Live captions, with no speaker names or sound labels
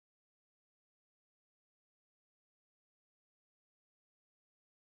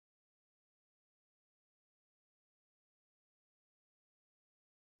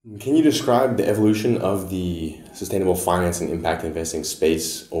Can you describe the evolution of the sustainable finance and impact investing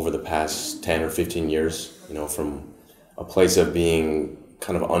space over the past 10 or 15 years? From a place of being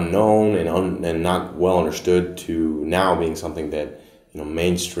kind of unknown and not well understood to now being something that,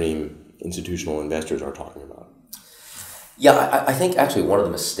 mainstream institutional investors are talking about. Yeah, I think actually one of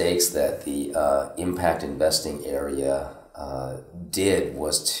the mistakes that the impact investing area did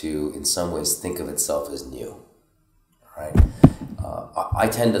was to, in some ways, think of itself as new, right? I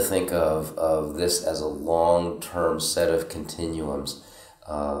tend to think of this as a long-term set of continuums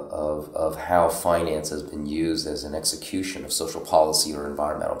of how finance has been used as an execution of social policy or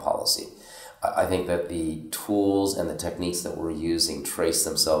environmental policy. I think that the tools and the techniques that we're using trace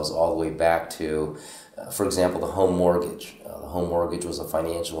themselves all the way back to, for example, the home mortgage. The home mortgage was a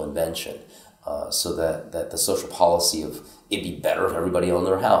financial invention so that the social policy of it'd be better if everybody owned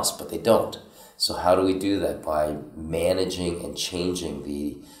their house, but they don't. So how do we do that? By managing and changing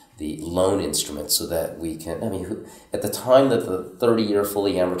the loan instruments so that we can, at the time that the 30-year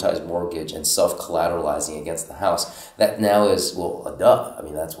fully amortized mortgage and self-collateralizing against the house, that now is, well, a duh.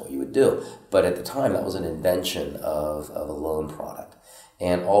 That's what you would do. But at the time, that was an invention of a loan product.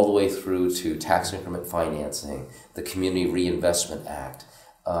 And all the way through to tax increment financing, the Community Reinvestment Act,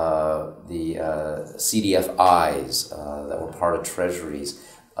 the CDFIs that were part of Treasury's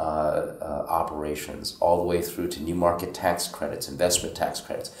operations, all the way through to new market tax credits, investment tax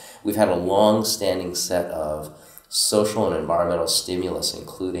credits. We've had a long-standing set of social and environmental stimulus,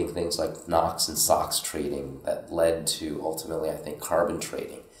 including things like NOx and SOx trading that led to, ultimately, I think, carbon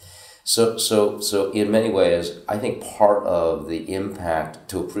trading. So in many ways, I think part of the impact,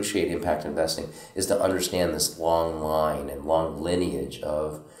 to appreciate impact investing, is to understand this long line and long lineage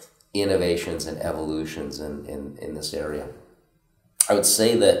of innovations and evolutions in this area. I would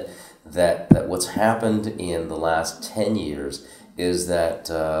say that what's happened in the last 10 years is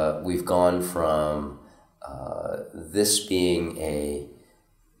that we've gone from this being a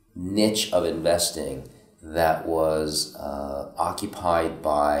niche of investing that was occupied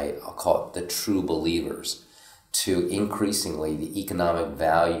by, I'll call it the true believers, to increasingly the economic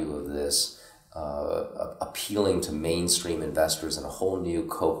value of this appealing to mainstream investors and a whole new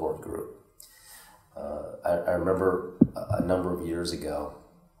cohort group. I remember a number of years ago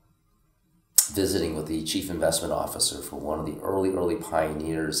visiting with the chief investment officer for one of the early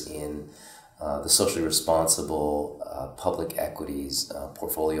pioneers in the socially responsible public equities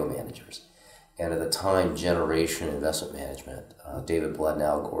portfolio managers. And at the time, Generation Investment Management, David Blood and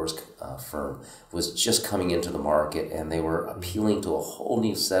Al Gore's firm, was just coming into the market, and they were appealing to a whole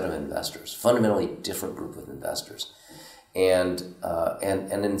new set of investors, fundamentally different group of investors. And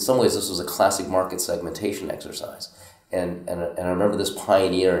in some ways, this was a classic market segmentation exercise. And I remember this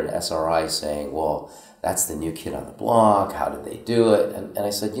pioneer in SRI saying, well, that's the new kid on the block. How did they do it? And I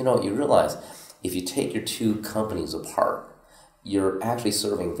said, you realize if you take your two companies apart, you're actually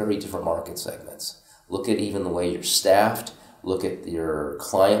serving very different market segments. Look at even the way you're staffed. Look at your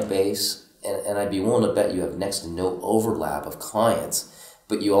client base. And I'd be willing to bet you have next to no overlap of clients,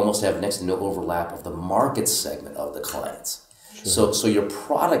 but you almost have next to no overlap of the market segment of the clients. Sure. So your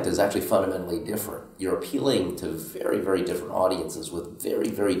product is actually fundamentally different. You're appealing to very, very different audiences with very,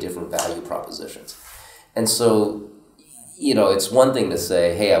 very different value propositions. And so, it's one thing to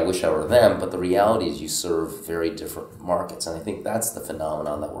say, hey, I wish I were them, but the reality is you serve very different markets. And I think that's the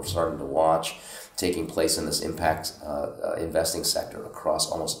phenomenon that we're starting to watch taking place in this impact investing sector across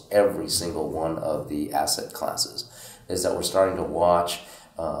almost every single one of the asset classes, is that we're starting to watch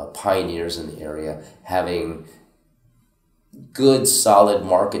pioneers in the area having good, solid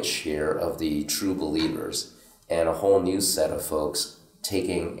market share of the true believers, and a whole new set of folks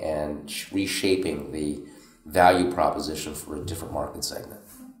taking and reshaping the value proposition for a different market segment.